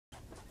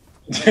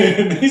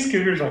Dude, these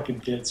cougars are like a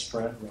dead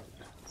sprint right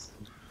now.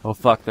 Oh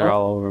fuck, they're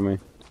all over me.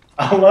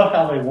 I love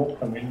how they won't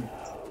come in.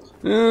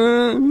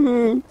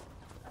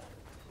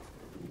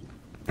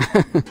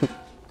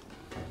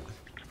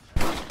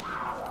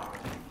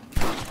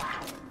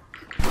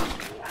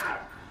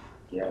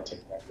 Yeah, I'll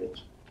take that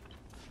bitch.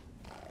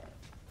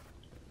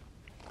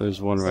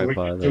 There's one right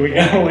by there. Do we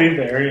gotta leave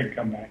the area and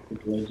come back to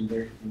the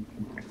legendary?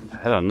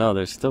 I don't know,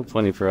 there's still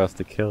plenty for us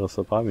to kill,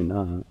 so probably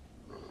not.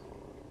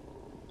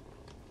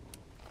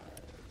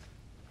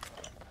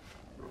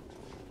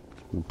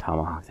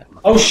 Tomahawk that.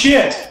 Oh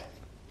shit!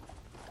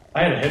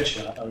 I had a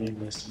headshot. Oh, you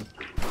missed him.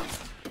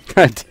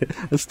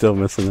 I'm still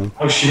missing him.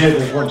 Oh shit,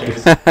 there's one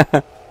Jason.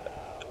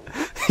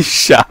 He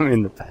shot me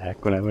in the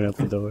back when I went out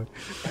the door.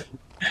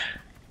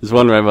 There's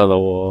one right by the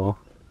wall.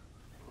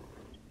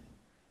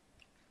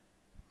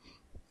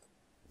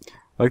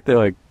 Like they're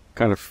like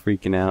kind of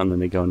freaking out and then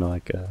they go into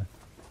like a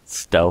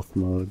stealth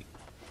mode.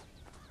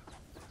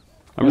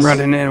 I'm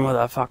running in with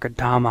a fucking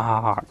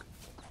tomahawk.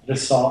 I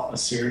just saw,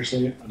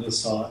 seriously, I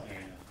just saw a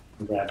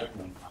rabbit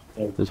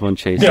run. There's one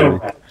chasing me.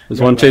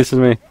 There's one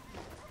chasing me.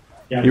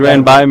 Yeah, he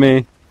ran by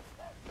me.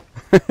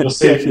 You'll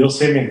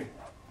see me.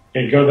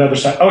 Okay, go to the other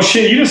side. Oh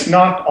shit, you just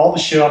knocked all the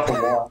shit off the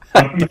wall.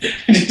 Did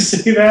you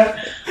see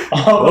that?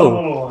 All the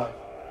little,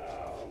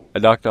 I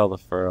knocked all the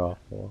fur off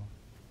the wall.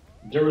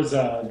 There was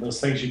those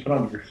things you put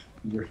on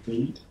your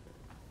feet.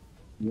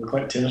 They look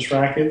like tennis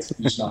rackets.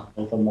 You just knocked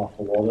both of them off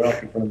the wall. They're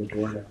up in front of the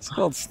door now. It's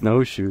called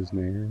snowshoes,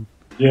 man.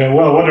 Yeah,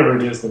 well, whatever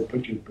it is, they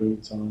put your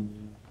boots on.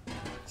 Yeah.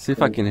 See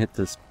if I can hit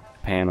this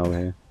panel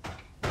here.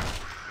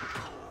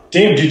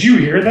 Damn, did you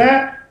hear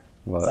that?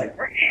 What? It's like,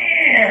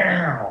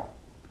 meow.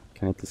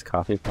 Can I hit this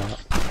coffee pot?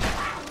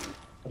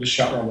 I just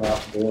shot one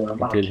out the door.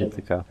 I did hit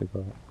the coffee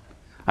pot.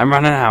 I'm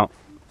running out.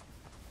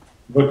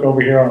 Look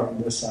over here on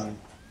this side.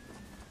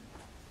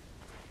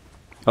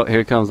 Oh, here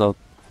he comes.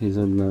 He's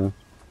in the...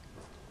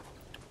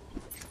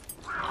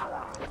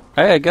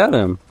 Hey, I got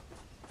him.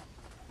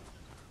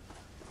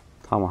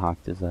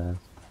 Tomahawked his ass.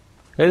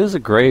 Hey, there's a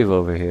grave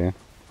over here.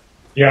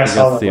 Yeah, I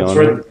saw that. That's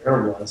where the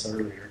bear was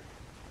earlier.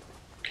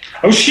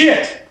 Oh,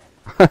 shit!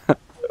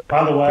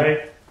 By the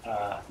way,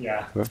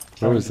 yeah.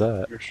 Where was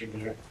that?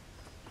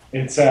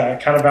 It's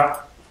kind of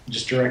about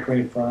just directly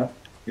in front.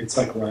 It's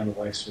like running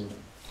away, sort of.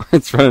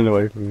 It's running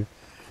away from me.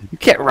 You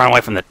can't run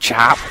away from the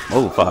chop.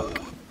 Oh,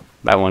 fuck.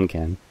 That one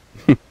can.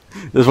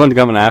 There's one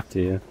coming after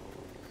you.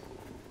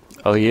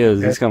 Oh, he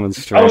is. He's coming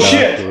straight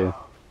after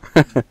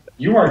you.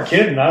 You weren't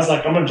kidding. I was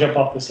like, I'm going to jump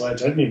off this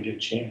ledge. I didn't even get a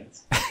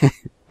chance.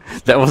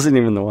 That wasn't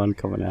even the one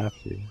coming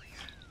after you.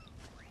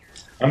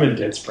 I'm in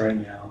dead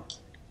sprint now.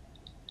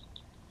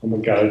 Oh my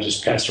god, I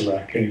just passed a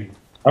raccoon.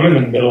 I'm in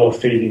the middle of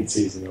feeding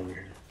season over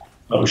here.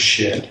 Oh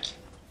shit.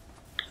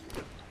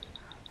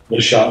 They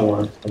shot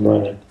one. I'm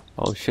running.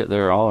 Oh shit,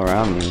 they're all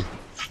around me.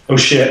 Oh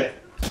shit.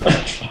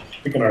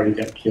 I can already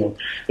get killed.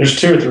 There's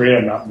 2 or 3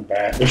 of them out in the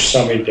back. There's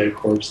so many dead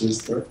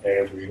corpses. They're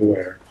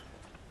everywhere.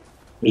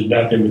 There's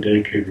nothing but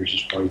dead cougars.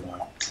 Just probably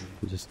not.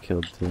 I just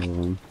killed 2 of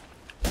them.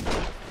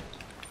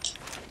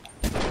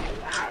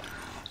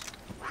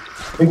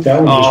 I think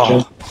that one just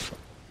jumped.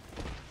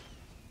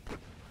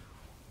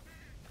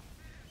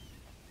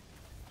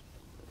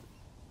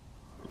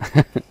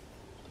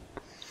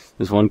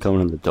 There's one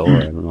coming in the door.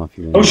 I don't know if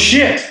you. Oh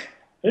shit!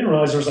 I didn't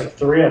realize there was like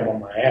 3 of them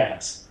on my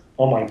ass.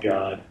 Oh my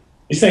god.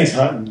 These things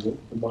hunting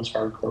the most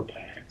hardcore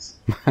packs.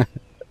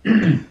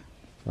 I'm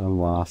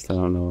lost. I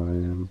don't know where I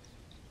am.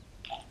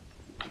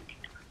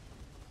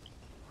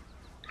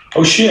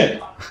 Oh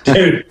shit!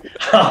 Dude,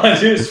 all I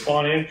do is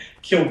spawn in,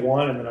 kill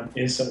one, and then I'm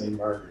instantly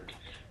murdered.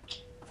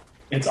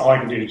 It's all I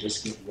can do is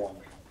just get one.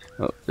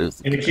 Oh,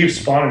 and it keeps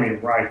spawning me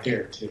right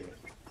there, too.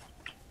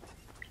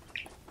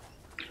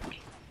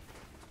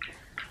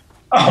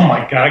 Oh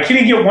my god, I can't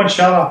even get one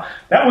shot off.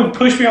 That would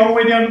push me all the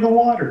way down to the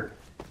water.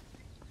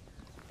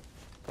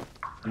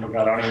 Oh my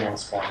god, I don't even want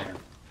to spawn in.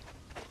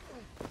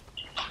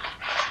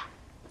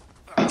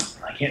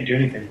 I can't do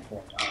anything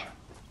before I die.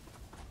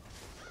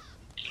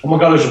 Oh my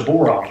god, there's a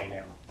boar on me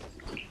now.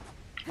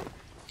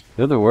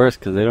 They're the worst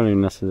because they don't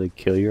even necessarily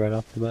kill you right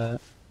off the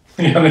bat.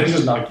 Yeah, they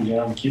just knock you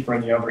down and keep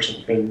running you over so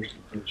the predators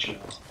can finish you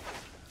off.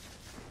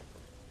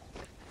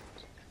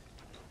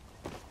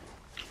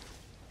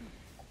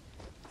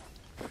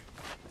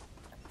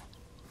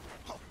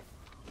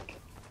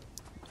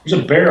 There's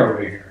a bear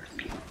over here.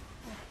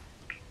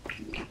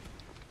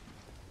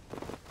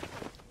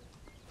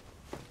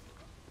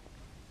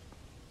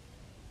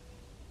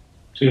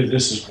 Dude,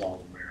 this is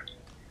wild bear.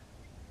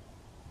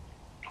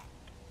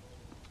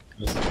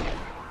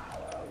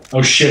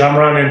 Oh shit, I'm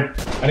running.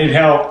 I need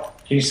help.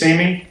 Can you see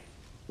me?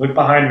 Look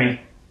behind me.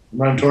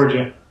 I'm running towards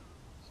you. There's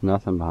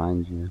nothing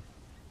behind you.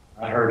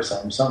 I heard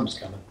something. Something's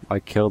coming. I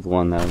killed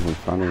one that was in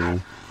front of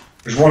me.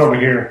 There's one over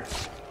here.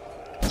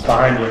 It's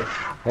behind you.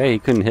 Hey, he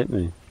couldn't hit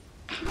me.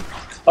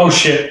 Oh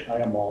shit, I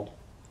got mauled.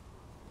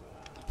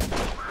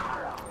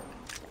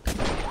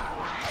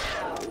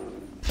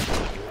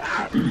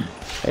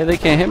 Hey, they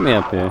can't hit me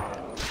up here.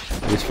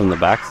 At least from the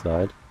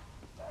backside.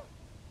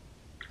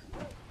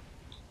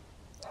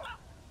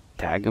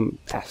 Tag them,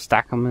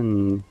 stack them,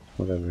 and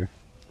whatever.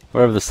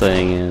 Whatever the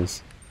saying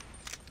is.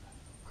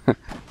 I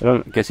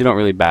guess you don't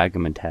really bag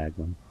them and tag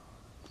them.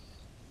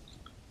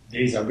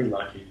 These, I'd be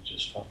lucky to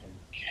just fucking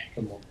kick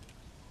them over.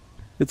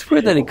 It's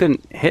weird that he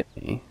couldn't hit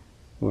me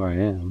where I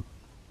am.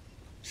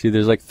 See,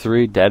 there's like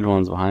 3 dead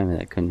ones behind me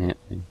that couldn't hit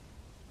me.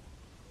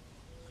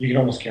 You can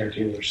almost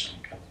guarantee there's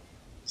some coming.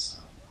 So.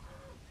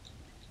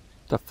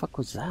 The fuck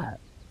was that?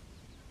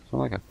 Sounded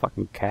like a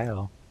fucking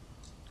cow.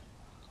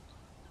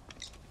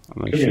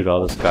 I'm gonna shoot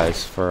all this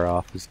guy's fur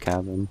off his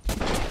cabin.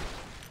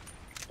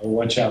 Oh,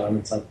 watch out, I'm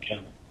inside the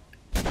cabin.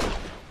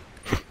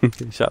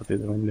 He shot through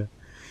the window.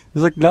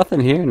 There's like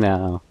nothing here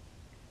now.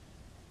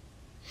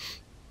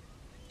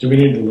 Do we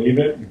need to leave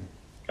it and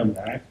come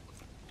back?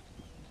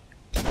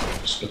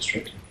 Just go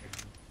straight to the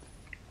cabin.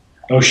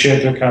 Oh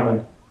shit, they're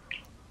coming.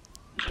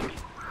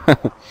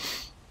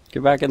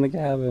 Get back in the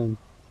cabin.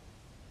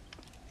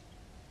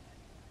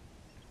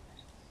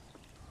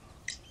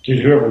 Dude,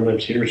 whoever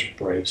lived here is a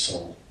brave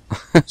soul.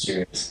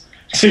 Serious.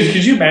 Dude,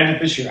 could you imagine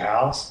if this your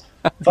house?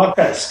 Fuck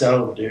that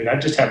stove, dude. I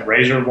just have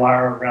razor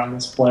wire around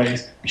this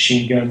place,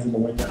 machine guns in the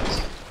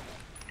windows.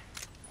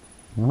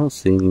 I don't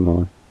see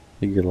anymore. I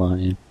think you're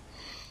lying.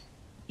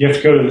 You have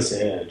to go to this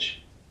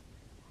edge.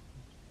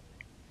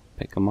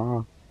 Pick them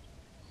off.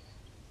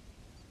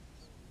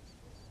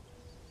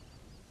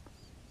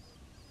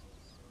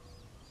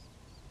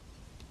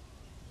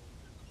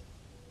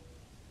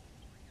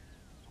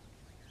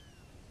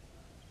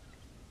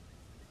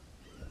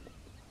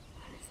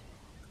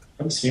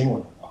 I haven't seen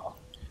one in a while.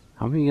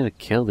 How many are you gonna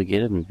kill to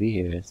get him to be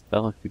here? It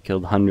felt like we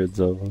killed hundreds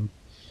of them.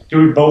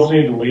 Do we both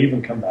need to leave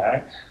and come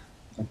back?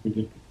 Like we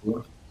did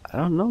before? I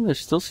don't know. There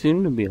still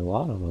seem to be a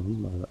lot of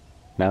them, but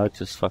now it's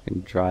just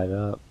fucking dried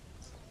up.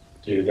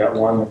 Dude, that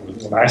one,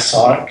 when I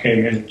saw it, came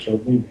in and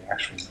killed me, the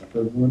actual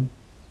leopard one,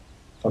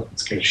 fucking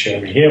scared the shit out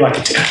of me. He had like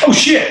oh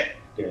shit!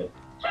 Dead.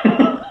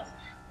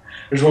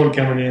 There's one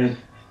coming in.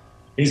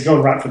 He's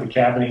going right for the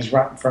cabin. He's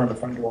right in front of the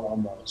front door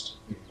almost.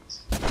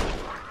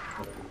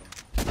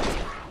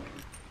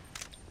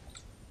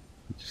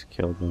 Just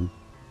killed him.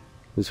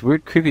 This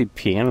weird, creepy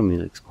piano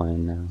music's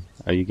playing now.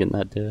 Are you getting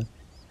that, dude?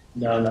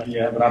 No, not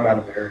yet, but I'm out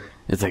of there.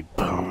 It's like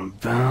boom,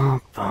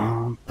 boom,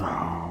 boom,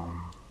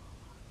 boom.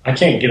 I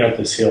can't get up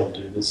this hill,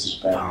 dude. This is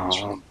bad.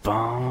 Boom,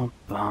 boom,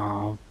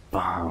 boom,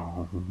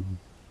 boom.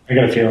 I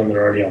got a feeling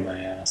they're already on my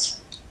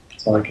ass.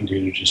 That's all I can do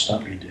to just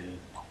not be dead.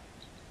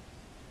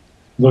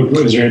 Look,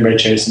 is there anybody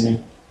chasing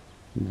me?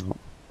 No.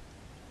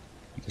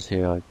 I just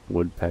hear like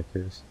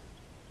woodpeckers.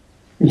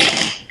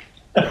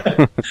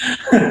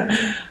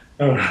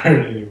 Oh,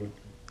 anyway.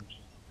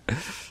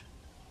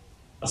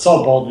 I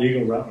saw a bald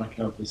eagle right when I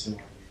came up this hill.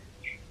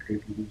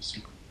 Creepy. He was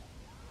super cool.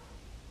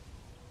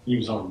 He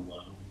was on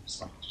low. He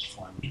was like just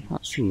flying. I'm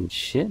not seeing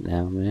shit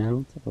now, man.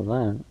 What's up with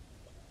that?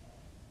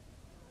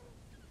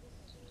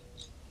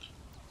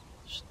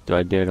 Do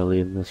I dare to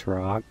leave this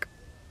rock?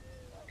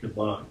 Good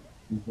luck.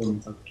 Well,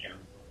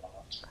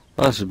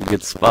 this would be a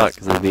good spot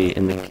because it'd be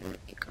in the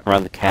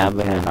around the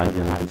cabin and I'd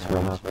be on this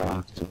rock.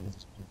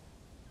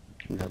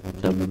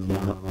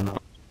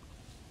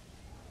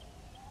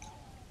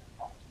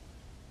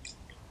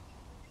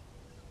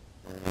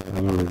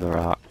 I'm gonna leave the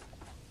rock.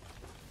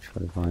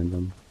 Try to find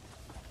them.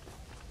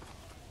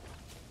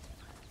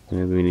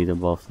 Maybe we need to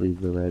both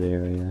leave the red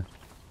area.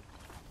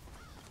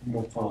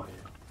 We'll follow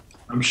you.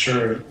 I'm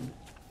sure you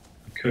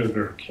could have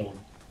ever killed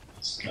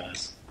this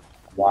guy's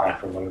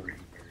wife or whatever he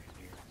buried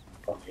here.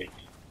 Probably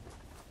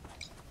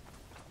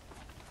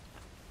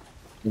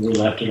 18. We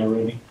left it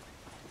already?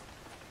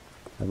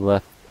 I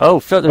left. Oh,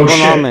 shit, there's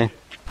one on me.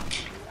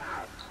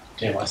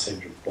 Damn, I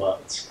saved your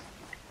butts.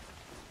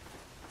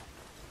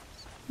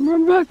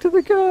 Run back to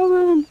the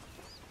cabin.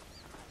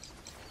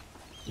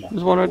 Yeah,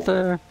 There's one right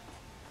there.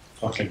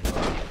 Fucking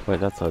Wait,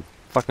 that's a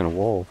fucking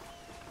wolf.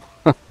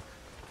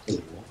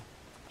 There's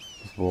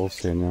wolves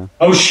here now.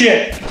 oh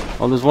shit!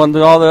 Oh, there's one.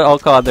 Oh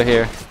god, they're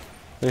here.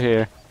 They're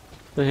here.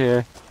 They're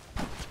here.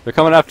 They're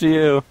coming after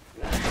you.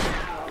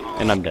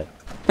 And I'm dead.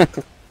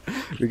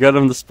 We got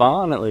them to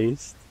spawn at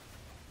least.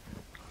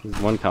 There's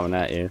one coming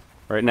at you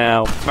right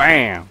now.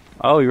 Bam!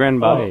 Oh, he ran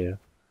by you.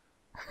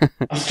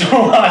 I'm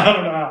still alive. I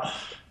don't know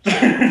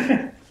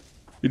how.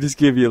 He just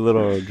gave you a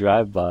little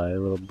drive-by, a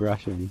little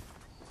brushing.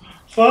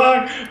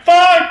 Fuck!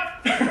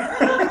 Fuck!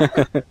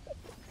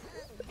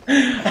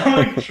 I'm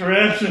like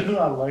tripped and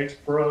my legs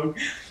broke.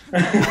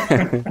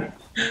 And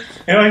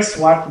I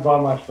swiped the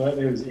bottom of my foot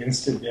and it was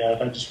instant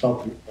death. I just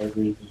felt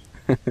everything.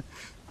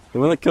 The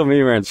one that killed me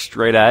ran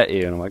straight at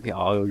you, and I'm like,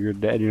 oh, you're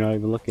dead, you're not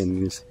even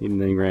looking.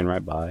 And then he ran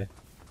right by.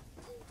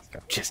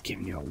 I'm just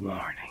giving you a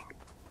warning.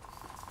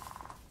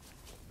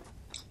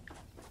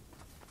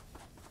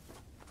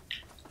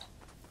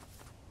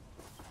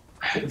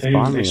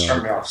 They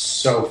start me off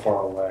so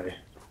far away.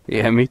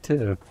 Yeah, me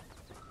too.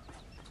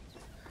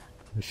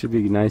 It should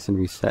be nice and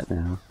reset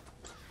now.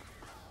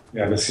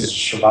 Yeah, this is a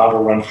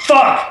survival run.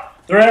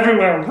 Fuck! They're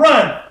everywhere.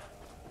 Run!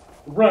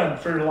 Run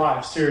for your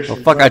life, seriously.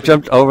 Oh fuck, I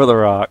jumped over the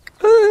rock.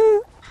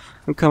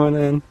 I'm coming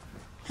in.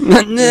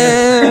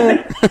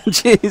 No!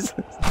 Jesus.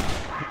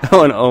 That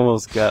one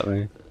almost got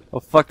me. Oh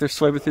fuck, they're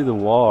swiping through the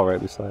wall right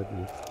beside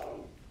me.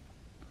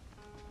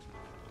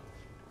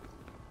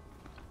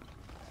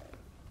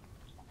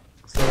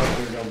 So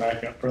we're gonna go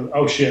back up further.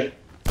 Oh shit.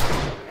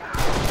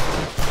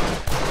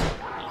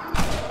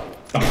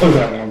 I blew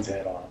that one's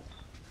head off.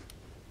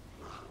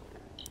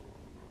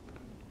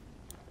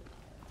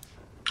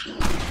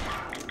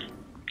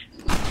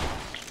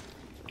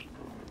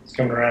 It's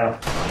coming around.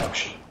 Oh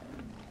shit.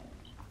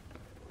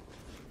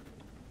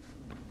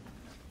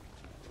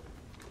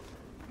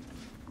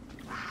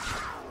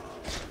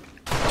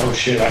 Oh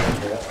shit, I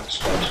can hear that one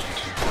scratching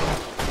too.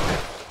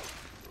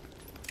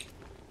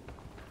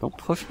 Don't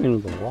push me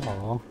into the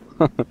wall.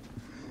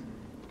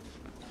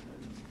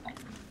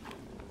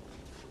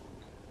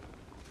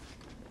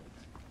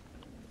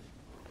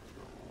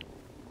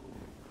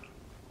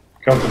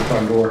 Come to the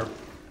front door.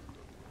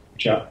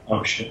 Watch out.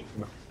 Oh shit.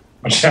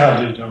 Watch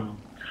out, dude.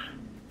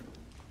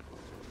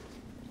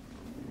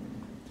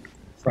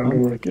 Front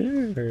door.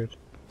 Good.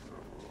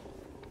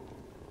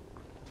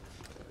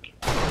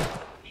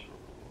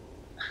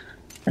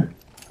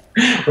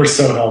 We're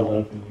so held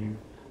up in here.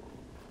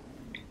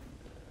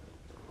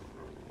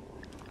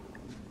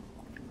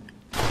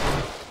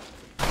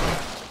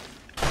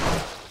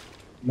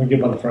 I'm gonna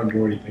get by the front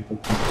door, you think?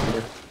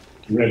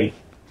 You ready?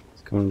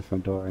 Let's go in the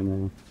front door right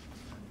now.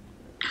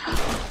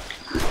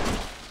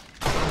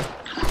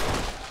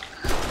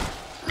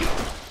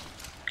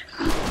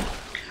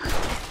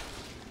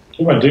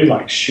 What dude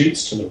like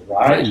shoots to the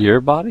right?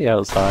 Your body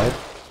outside?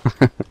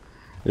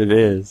 It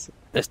is.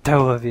 There's two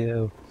of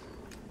you.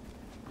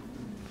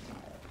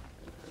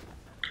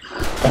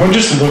 Someone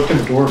just looked at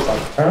the door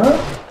like,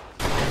 huh?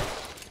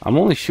 I'm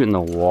only shooting the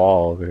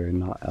wall over here,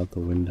 not out the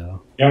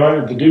window. Yeah,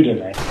 what did the dude in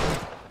there?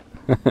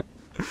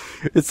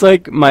 It's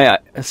like my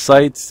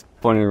sight's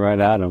pointing right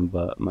at him,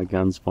 but my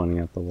gun's pointing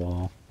at the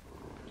wall.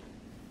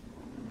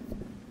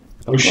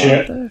 Oh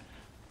shit.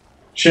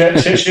 Shit,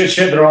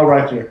 they're all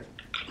right there.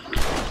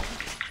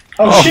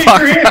 Oh shit,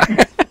 fuck. you're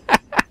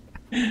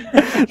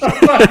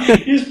here!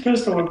 He just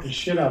pistol whipped the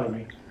shit out of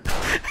me.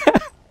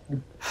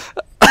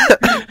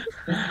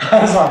 I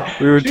was like,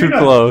 We were too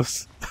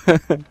close.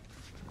 I'm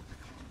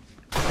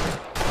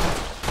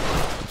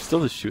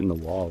still just shooting the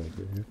wall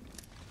over here.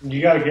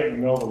 You gotta get in the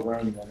middle of the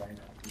room right now.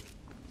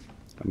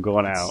 I'm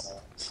going out.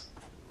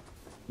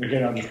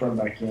 Okay, I'll just run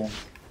back in.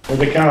 Here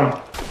they come.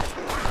 I'm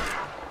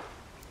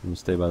gonna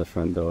stay by the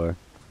front door.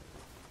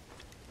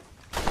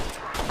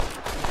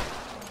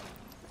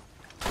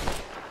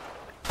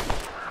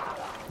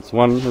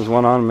 There's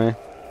one on me.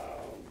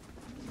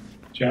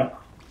 Yeah.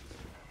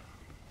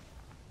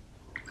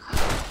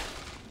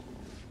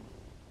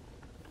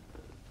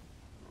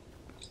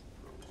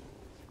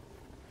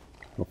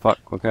 Oh fuck,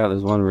 look out,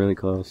 there's one really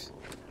close.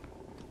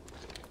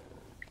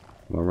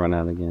 We'll run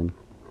out again.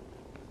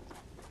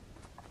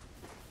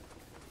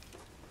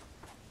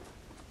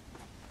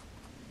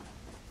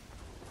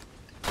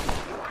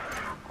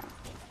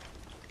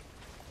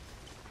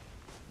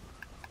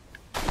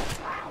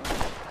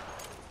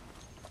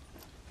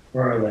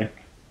 Where are they?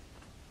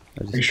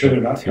 I Make sure they're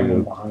not two.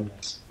 coming behind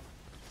us.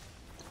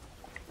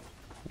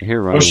 I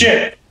hear running. Oh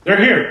shit! They're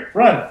here!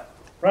 Run!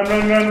 Run!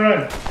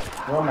 They're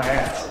on my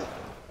ass.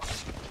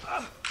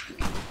 I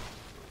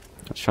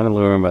was trying to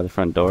lure him by the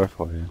front door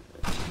for you.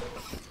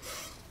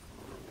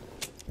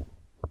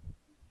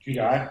 Did you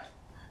die?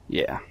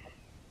 Yeah.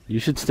 You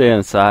should stay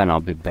inside and I'll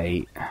be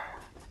bait. Are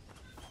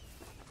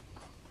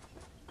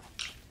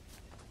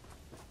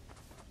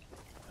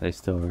they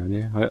still around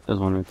here? Oh, there's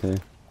one right there.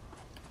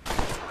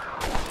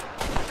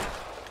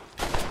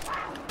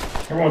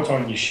 Everyone's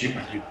on you shoot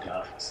my dude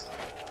ducks.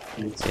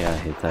 Yeah, I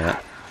hate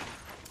that.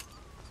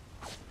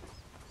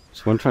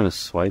 There's one trying to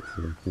swipe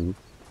you, I think.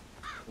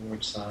 On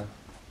which side?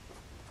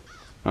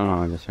 Oh,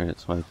 I just heard it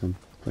swiping.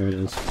 There it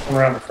is. Come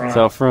around the front. It's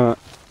out front.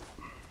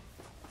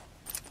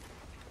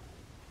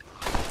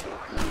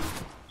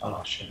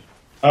 Oh shit.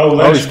 Oh,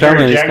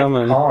 legendary he's Jack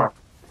coming. Con.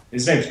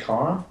 His name's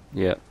Con?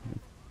 Yep.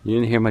 You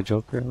didn't hear my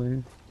joke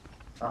earlier?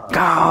 Uh-uh.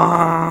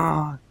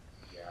 Gone!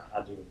 Yeah,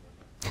 I do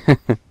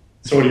remember.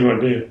 So what do you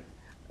want to do?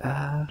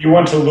 You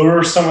want to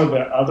lure some of the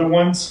other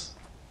ones?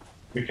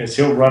 Because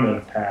he'll run in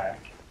a pack.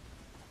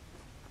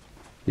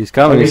 He's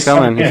coming, Oh, he's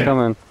coming, he's in.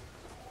 coming.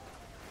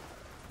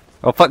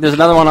 Oh fuck, there's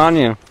another one on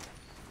you.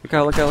 Look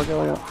out, look out, look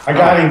out, look out. I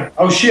got him.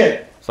 Oh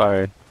shit.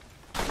 Sorry.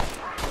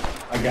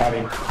 I got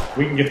him.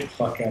 We can get the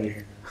fuck out of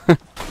here.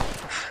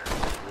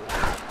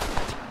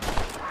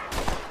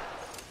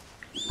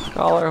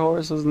 Call our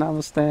horses, now the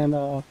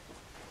standoff.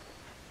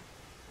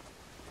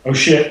 Oh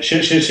shit.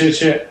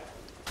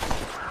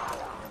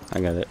 I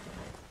got it.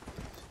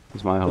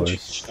 It's my Don't you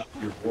horse. stop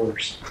your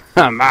horse.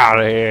 I'm out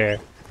of here.